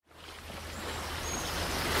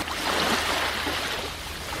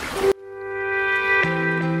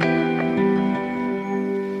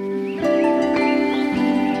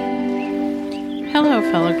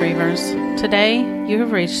Grievers. Today, you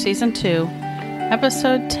have reached Season 2,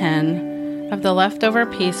 Episode 10 of the Leftover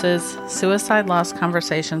Pieces Suicide Loss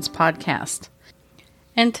Conversations podcast.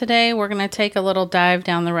 And today, we're going to take a little dive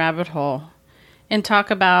down the rabbit hole and talk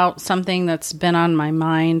about something that's been on my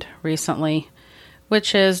mind recently,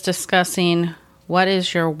 which is discussing what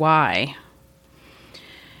is your why?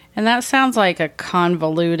 And that sounds like a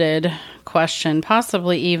convoluted question,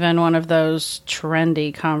 possibly even one of those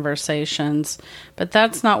trendy conversations, but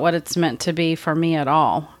that's not what it's meant to be for me at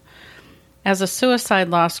all. As a suicide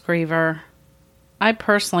loss griever, I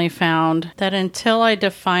personally found that until I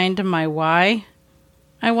defined my why,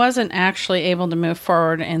 I wasn't actually able to move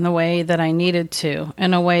forward in the way that I needed to,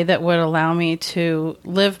 in a way that would allow me to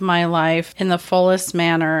live my life in the fullest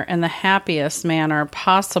manner and the happiest manner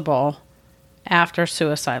possible after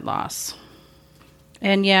suicide loss.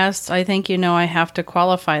 And yes, I think I have to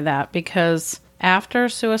qualify that because after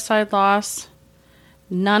suicide loss,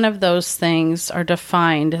 none of those things are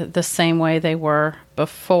defined the same way they were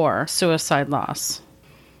before suicide loss.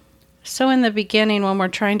 So in the beginning, when we're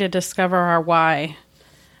trying to discover our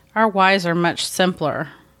whys are much simpler.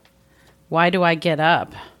 Why do I get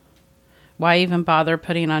up? Why even bother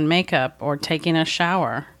putting on makeup or taking a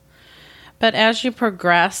shower? But as you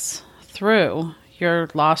progress through your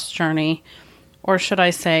loss journey, or should I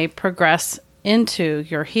say progress into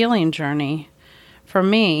your healing journey, for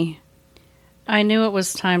me, I knew it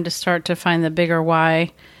was time to start to find the bigger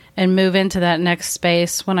why and move into that next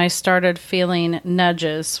space when I started feeling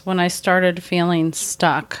nudges, when I started feeling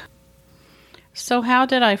stuck. So how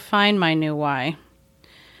did I find my new why?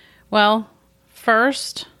 Well,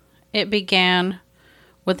 first, it began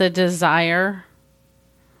with a desire,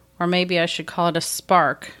 or maybe I should call it a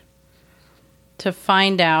spark, to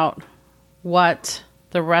find out what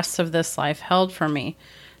the rest of this life held for me,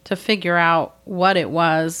 to figure out what it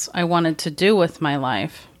was I wanted to do with my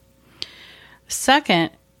life. Second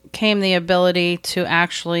came the ability to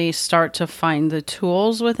actually start to find the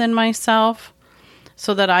tools within myself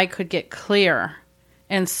so that I could get clear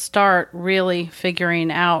and start really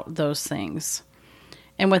figuring out those things.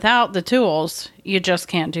 And without the tools, you just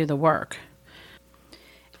can't do the work.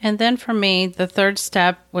 And then for me, the third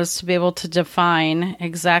step was to be able to define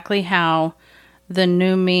exactly how the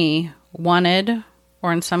new me wanted,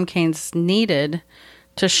 or in some cases needed,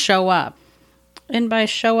 to show up. And by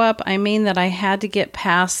show up, I mean that I had to get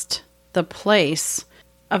past the place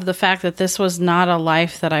of the fact that this was not a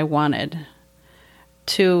life that I wanted,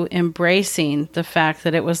 to embracing the fact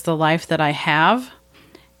that it was the life that I have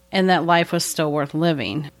and that life was still worth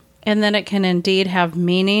living. And that it can indeed have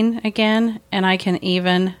meaning again, and I can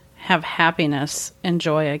even have happiness and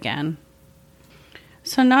joy again.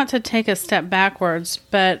 So not to take a step backwards,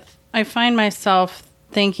 but I find myself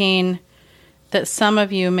thinking that some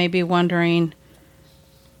of you may be wondering,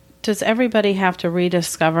 does everybody have to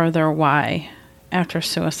rediscover their why after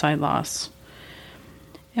suicide loss?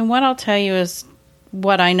 And what I'll tell you is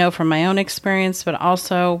what I know from my own experience, but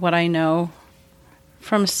also what I know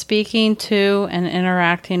from speaking to and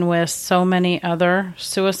interacting with so many other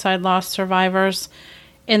suicide loss survivors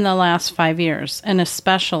in the last 5 years, and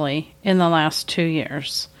especially in the last 2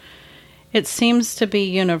 years. It seems to be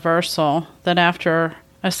universal that after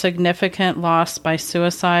a significant loss by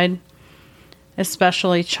suicide,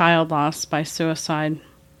 especially child loss by suicide,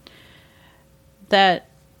 that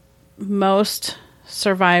most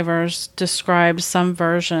survivors describe some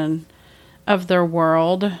version of their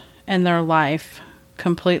world and their life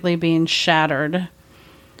completely being shattered,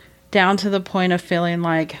 down to the point of feeling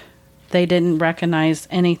like they didn't recognize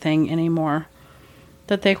anything anymore,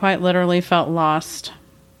 that they quite literally felt lost,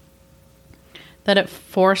 that it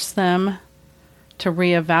forced them to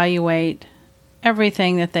reevaluate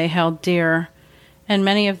everything that they held dear and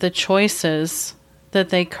many of the choices that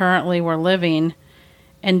they currently were living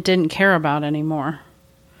and didn't care about anymore.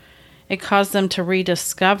 It caused them to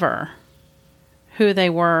rediscover who they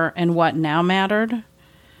were and what now mattered,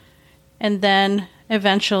 and then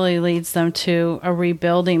eventually leads them to a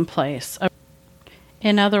rebuilding place.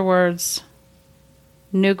 In other words,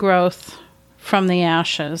 new growth from the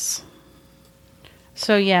ashes.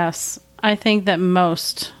 So yes, I think that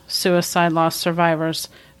most suicide loss survivors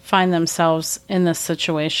find themselves in this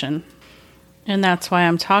situation. And that's why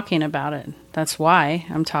I'm talking about it. That's why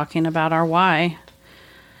I'm talking about our why.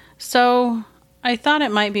 So I thought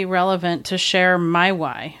it might be relevant to share my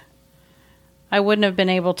why. I wouldn't have been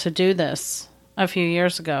able to do this a few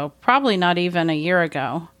years ago, probably not even a year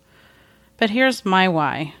ago. But here's my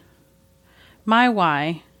why. My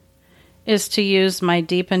why is to use my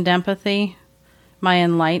deepened empathy, my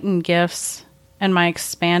enlightened gifts, and my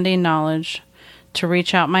expanding knowledge to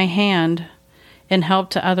reach out my hand in help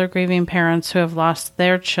to other grieving parents who have lost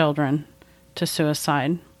their children to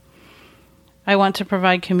suicide. I want to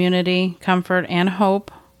provide community, comfort, and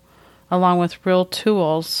hope, along with real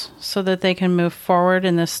tools so that they can move forward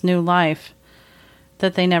in this new life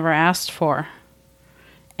that they never asked for.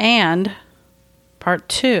 And part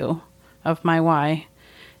 2 of my why,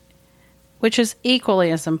 which is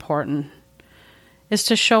equally as important, is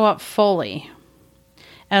to show up fully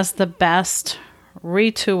as the best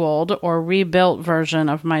retooled or rebuilt version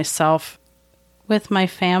of myself with my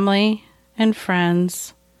family and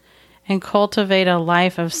friends, and cultivate a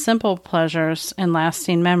life of simple pleasures and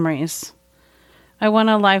lasting memories. I want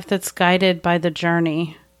a life that's guided by the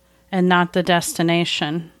journey and not the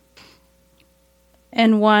destination,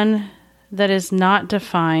 and one that is not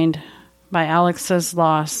defined by Alex's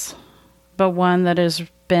loss, but one that has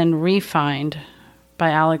been refined by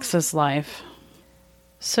Alex's life.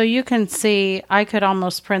 So you can see, I could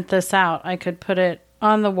almost print this out. I could put it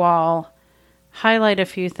on the wall, highlight a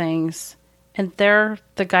few things, and they're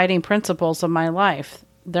the guiding principles of my life.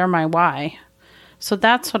 They're my why. So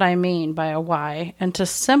that's what I mean by a why. And to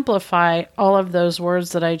simplify all of those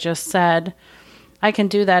words that I just said, I can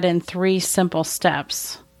do that in 3 simple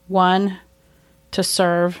steps. 1, to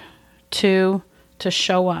serve. 2, to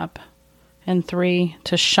show up. And 3,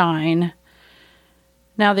 to shine.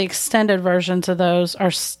 Now, the extended versions of those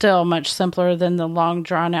are still much simpler than the long,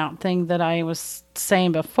 drawn-out thing that I was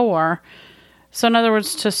saying before. So, in other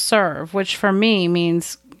words, to serve, which for me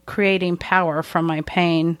means creating power from my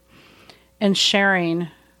pain and sharing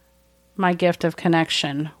my gift of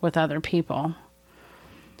connection with other people.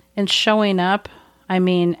 And showing up, I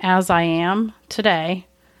mean as I am today,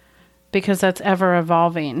 because that's ever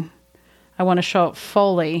evolving. I want to show up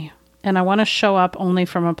fully, and I want to show up only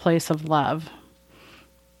from a place of love.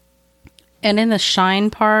 And in the shine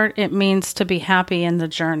part, it means to be happy in the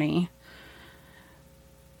journey,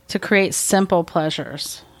 to create simple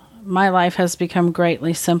pleasures. My life has become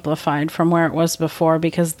greatly simplified from where it was before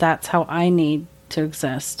because that's how I need to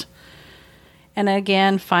exist. And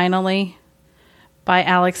again, finally, by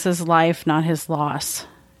Alex's life, not his loss.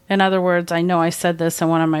 In other words, I know I said this in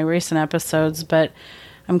one of my recent episodes, but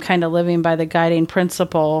I'm kind of living by the guiding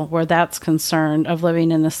principle where that's concerned of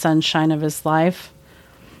living in the sunshine of his life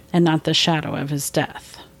and not the shadow of his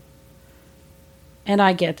death. And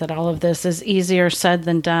I get that all of this is easier said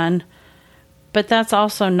than done, but that's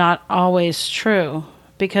also not always true,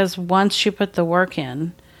 because once you put the work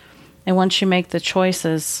in and once you make the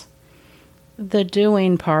choices, the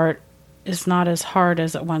doing part is not as hard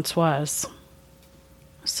as it once was.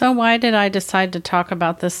 So why did I decide to talk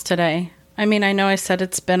about this today? I mean, I know I said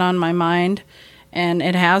it's been on my mind, and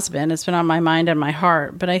it has been. It's been on my mind and my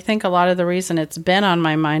heart, but I think a lot of the reason it's been on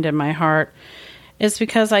my mind and my heart is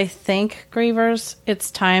because I think, grievers,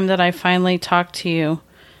 it's time that I finally talk to you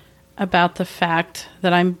about the fact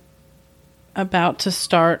that I'm about to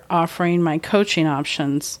start offering my coaching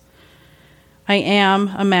options. I am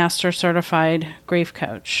a master certified grief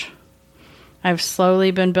coach. I've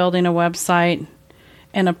slowly been building a website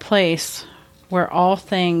and a place where all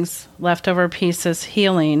things leftover pieces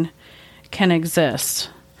healing can exist.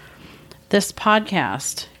 This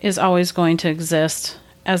podcast is always going to exist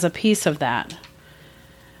as a piece of that.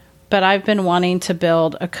 But I've been wanting to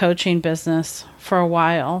build a coaching business for a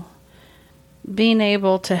while, being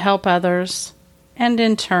able to help others and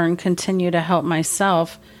in turn continue to help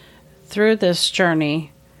myself through this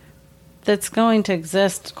journey that's going to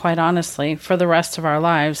exist, quite honestly, for the rest of our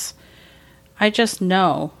lives. I just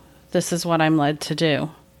know this is what I'm led to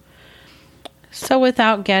do. So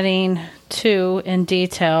without getting too in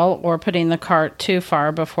detail or putting the cart too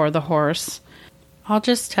far before the horse, I'll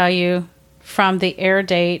just tell you from the air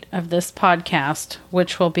date of this podcast,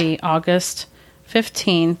 which will be August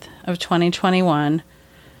 15th of 2021,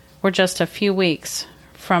 we're just a few weeks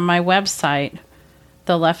from my website,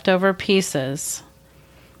 The Leftover Pieces,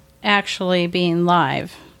 actually being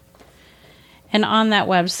live. And on that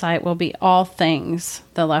website will be all things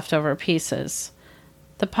The Leftover Pieces.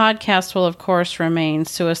 The podcast will, of course, remain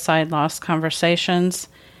Suicide Loss Conversations,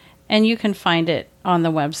 and you can find it on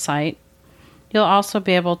the website. You'll also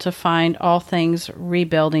be able to find all things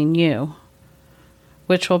Rebuilding You,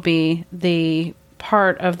 which will be the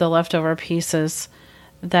part of The Leftover Pieces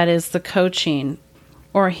that is the coaching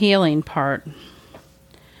or healing part.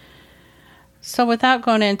 So without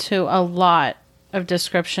going into a lot of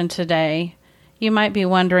description today, you might be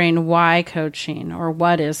wondering why coaching or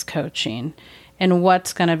what is coaching and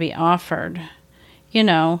what's going to be offered. You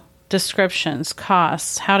know, descriptions,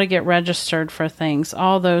 costs, how to get registered for things,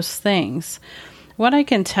 all those things. What I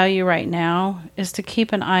can tell you right now is to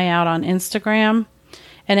keep an eye out on Instagram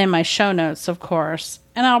and in my show notes, of course.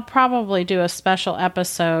 And I'll probably do a special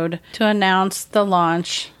episode to announce the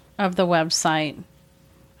launch of the website.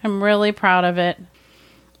 I'm really proud of it,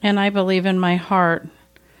 and I believe in my heart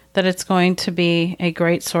that it's going to be a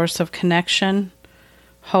great source of connection,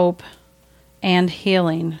 hope, and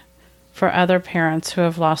healing for other parents who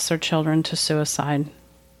have lost their children to suicide.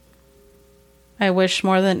 I wish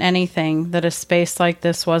more than anything that a space like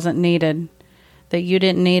this wasn't needed, that you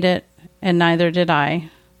didn't need it, and neither did I.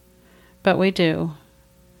 But we do,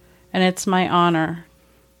 and it's my honor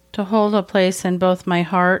to hold a place in both my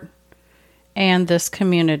heart and this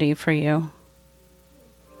community for you.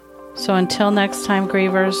 So until next time,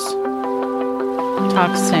 grievers,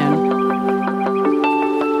 talk soon.